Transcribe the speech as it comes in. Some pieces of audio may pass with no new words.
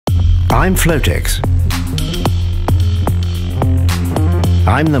I'm Flotex.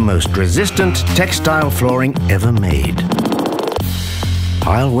 I'm the most resistant textile flooring ever made.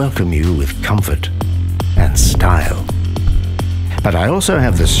 I'll welcome you with comfort and style. But I also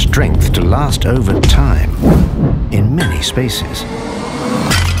have the strength to last over time in many spaces.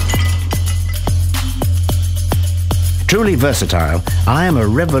 Truly versatile, I am a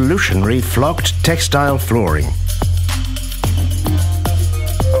revolutionary flocked textile flooring.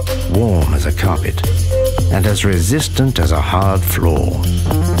 Warm as a carpet and as resistant as a hard floor.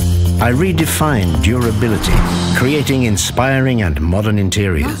 I redefine durability, creating inspiring and modern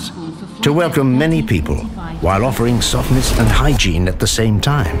interiors to welcome many people while offering softness and hygiene at the same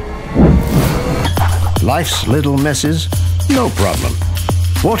time. Life's little messes? No problem.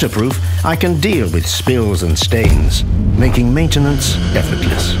 Waterproof, I can deal with spills and stains, making maintenance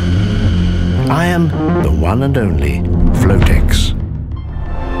effortless. I am the one and only Flotex.